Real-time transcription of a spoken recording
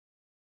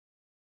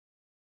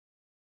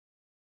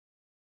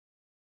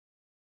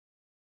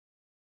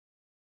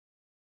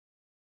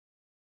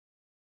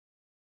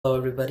Hello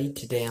everybody,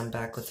 today I'm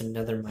back with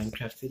another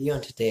Minecraft video,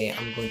 and today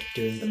I'm going to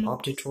be doing the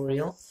mob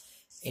tutorial,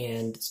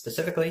 and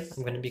specifically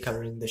I'm going to be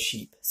covering the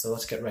sheep, so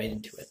let's get right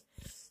into it.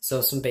 So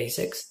some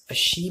basics: a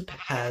sheep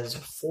has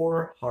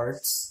 4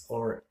 hearts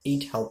or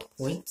 8 health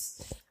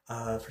points.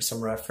 For some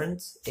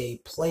reference, a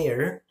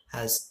player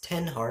has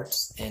 10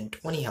 hearts and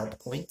 20 health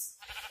points,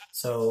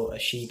 so a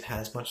sheep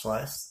has much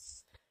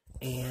less.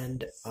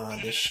 And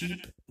the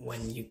sheep,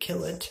 when you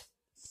kill it,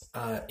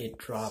 it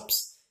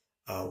drops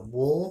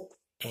wool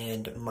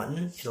and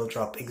mutton. It'll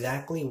drop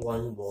exactly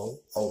 1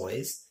 wool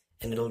always,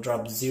 and it'll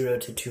drop 0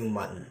 to 2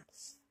 mutton.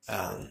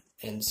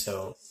 And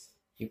so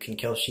you can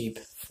kill sheep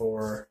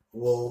for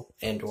wool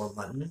and or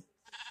mutton,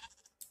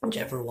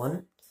 whichever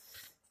one.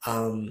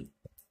 And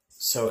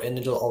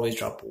it'll always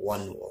drop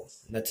 1 wool.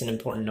 That's an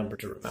important number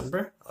to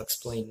remember. I'll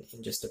explain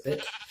in just a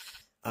bit.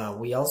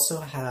 We also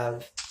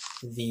have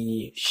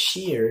the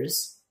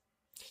shears,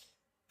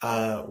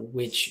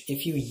 which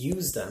if you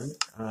use them,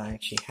 I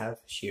actually have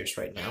shears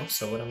right now,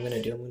 so what I'm going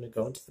to do, I'm going to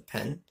go into the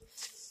pen,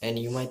 and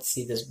you might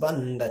see this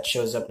button that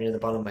shows up near the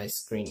bottom of my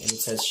screen, and it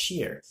says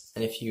shear,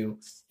 and if you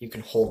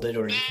can hold it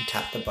or you can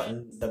tap the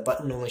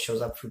button only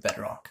shows up for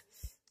Bedrock.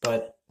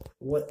 But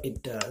what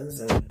it does,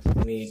 and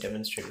let me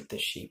demonstrate with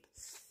this sheep.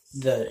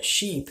 The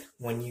sheep,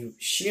 when you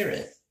shear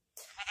it,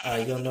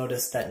 you'll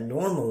notice that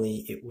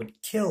normally it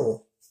would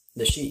kill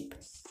the sheep.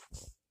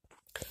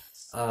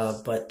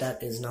 But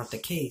that is not the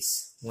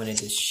case when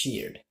it is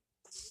sheared.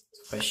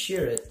 So if I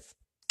shear it,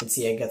 you can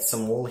see I get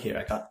some wool here.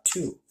 I got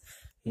 2.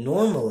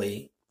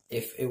 Normally,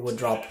 if it would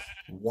drop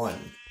 1.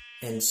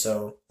 And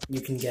so you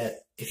can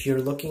get, if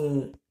you're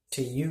looking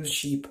to use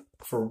sheep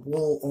for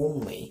wool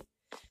only,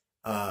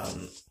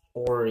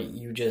 or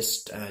you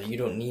just, you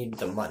don't need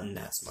the mutton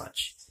as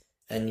much,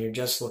 and you're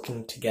just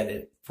looking to get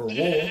it for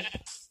wool,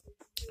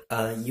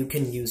 you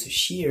can use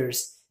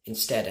shears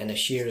instead, and a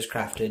shear is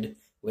crafted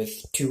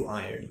with 2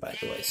 iron, by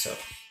the way, so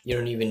you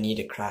don't even need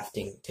a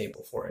crafting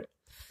table for it.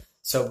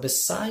 So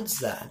besides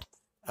that,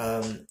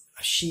 a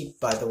sheep,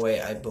 by the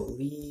way, I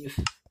believe,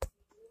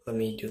 let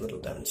me do a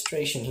little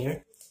demonstration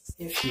here.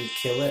 If you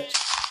kill it,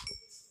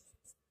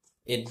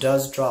 it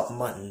does drop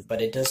mutton,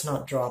 but it does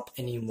not drop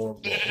any more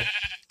wool.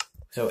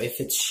 So if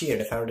it's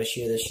sheared, if I were to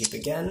shear the sheep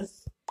again,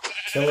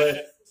 kill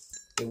it,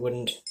 it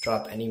wouldn't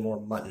drop any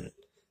more mutton.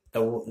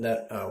 The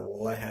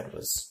wool I had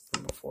was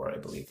from before, I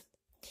believe.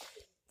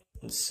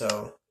 And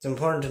so it's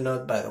important to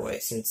note, by the way,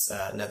 since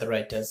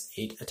netherite does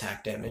 8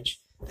 attack damage,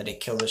 that it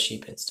kills a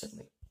sheep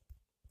instantly.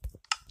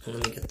 And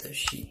let me get the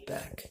sheep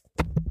back.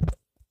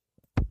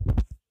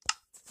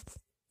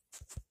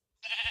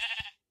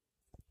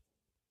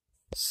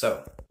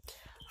 So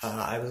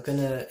I was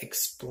gonna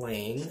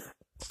explain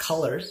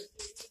colors.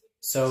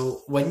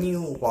 So when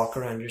you walk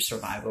around your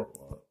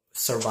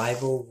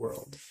survival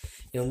world,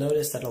 you'll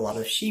notice that a lot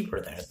of sheep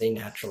are there. They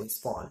naturally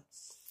spawn,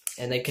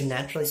 and they can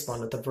naturally spawn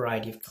with a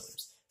variety of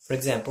colors. For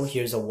example,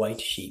 here's a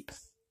white sheep,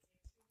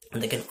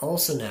 and they can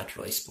also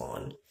naturally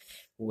spawn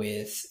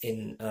with,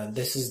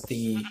 this is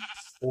the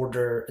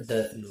order,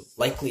 the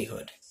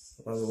likelihood,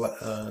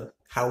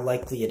 how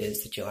likely it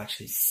is that you'll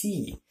actually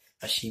see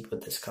a sheep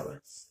with this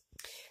color.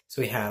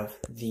 So we have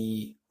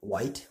the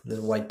white, there's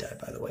a white dye,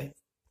 by the way.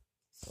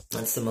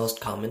 That's the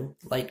most common.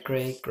 Light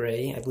gray,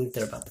 gray, I believe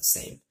they're about the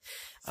same.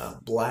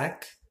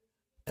 Black,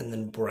 and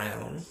then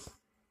brown,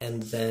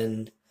 and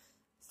then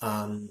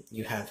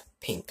you have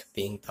pink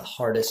being the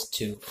hardest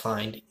to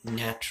find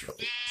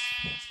naturally.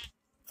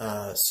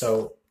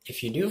 So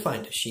if you do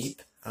find a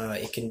sheep,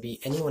 it can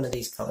be any one of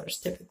these colors.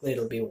 Typically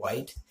it'll be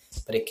white,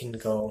 but it can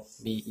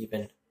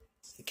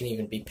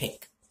even be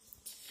pink.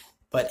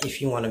 But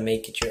if you want to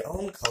make it your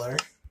own color,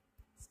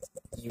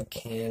 you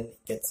can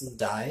get some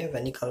dye of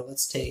any color.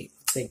 Let's say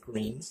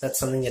green. That's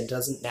something that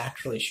doesn't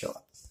naturally show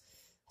up.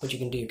 What you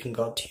can do, you can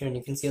go up here and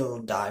you can see a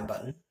little dye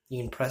button.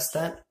 You can press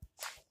that.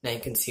 Now you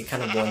can see it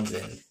kind of blends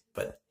in,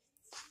 but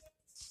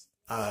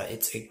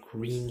it's a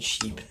green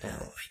sheep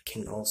now. I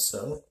can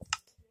also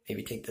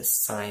maybe take the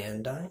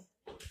cyan dye.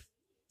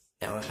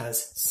 Now it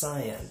has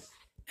cyan.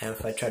 And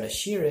if I try to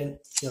shear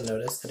it, you'll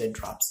notice that it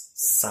drops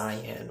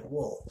cyan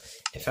wool.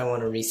 If I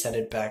want to reset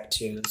it back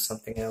to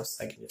something else,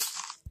 I can just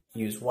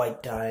use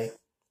white dye,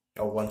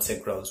 or once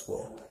it grows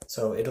wool.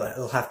 So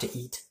it'll have to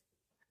eat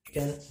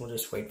again. We'll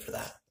just wait for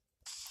that.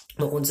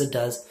 But once it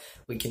does,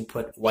 we can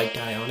put white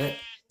dye on it,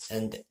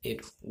 and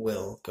it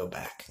will go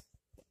back.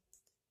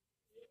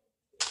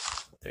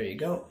 There you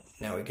go.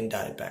 Now we can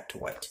dye it back to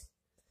white.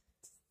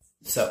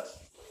 So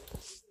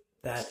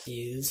that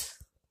is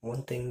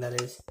one thing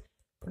that is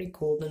pretty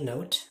cool to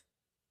note.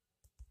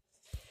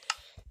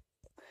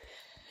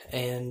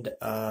 And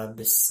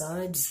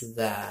besides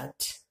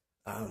that,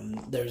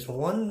 there's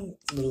one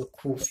little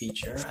cool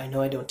feature. I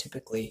know I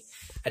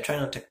try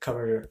not to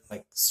cover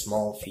like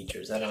small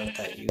features that aren't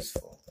that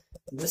useful.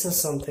 This is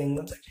something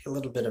that's actually a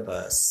little bit of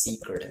a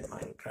secret in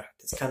Minecraft.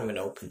 It's kind of an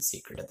open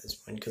secret at this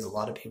point because a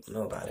lot of people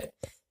know about it.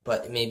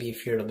 But maybe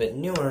if you're a bit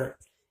newer,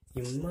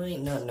 you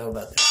might not know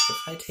about this.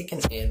 If I take an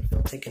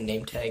anvil, take a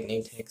name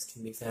tags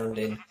can be found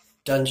in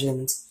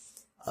dungeons,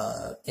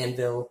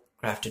 anvil,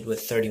 crafted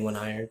with 31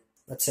 iron.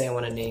 Let's say I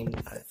want to name,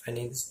 if I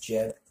name this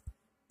Jeb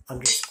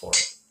underscore,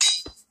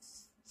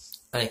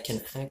 I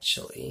can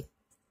actually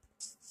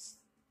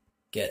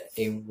get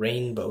a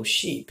rainbow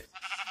sheep.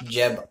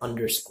 Jeb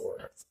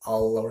underscore,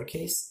 all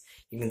lowercase.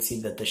 You can see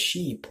that the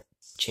sheep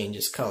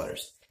changes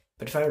colors.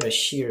 But if I were to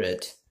shear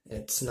it,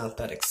 it's not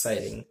that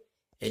exciting.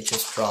 It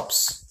just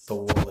drops the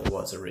wool it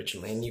was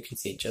originally, and you can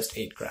see it just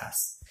ate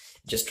grass.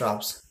 It just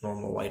drops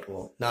normal white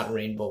wool, not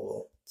rainbow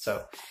wool.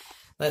 So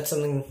that's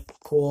something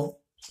cool,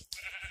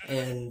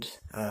 and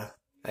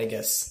I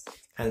guess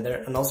kind of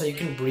there. And also you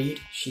can breed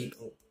sheep.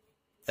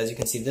 As you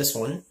can see, this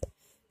one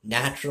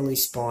naturally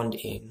spawned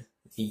in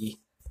the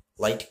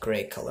light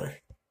gray color.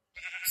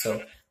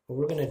 So what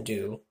we're gonna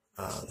do,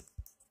 I'm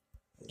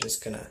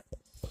just gonna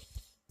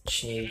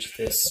change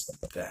this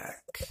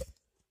back.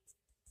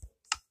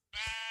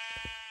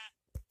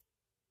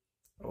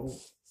 Oh,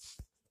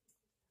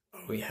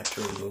 we have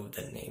to remove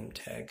the name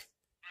tag.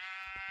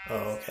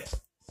 Oh, okay.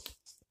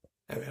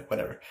 Okay,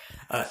 whatever.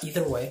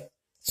 Either way,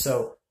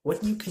 so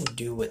what you can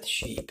do with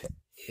sheep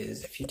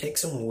is if you take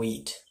some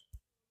wheat,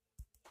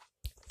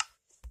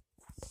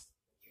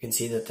 you can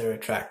see that they're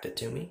attracted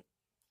to me.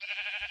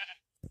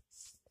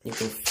 You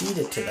can feed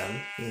it to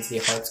them. You can see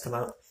hearts come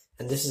out,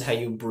 and this is how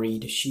you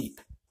breed sheep.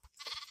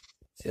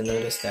 So you'll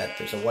notice that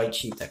there's a white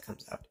sheep that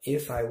comes out.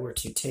 If I were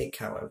to take,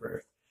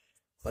 however,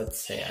 let's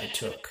say I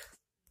took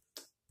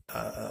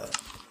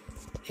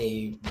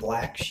a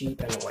black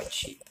sheep and a white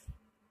sheep.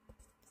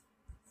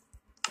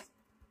 Okay,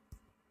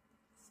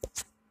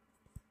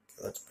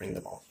 let's bring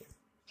them all here.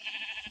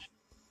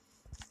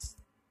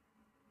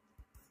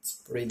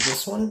 Let's breed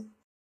this one.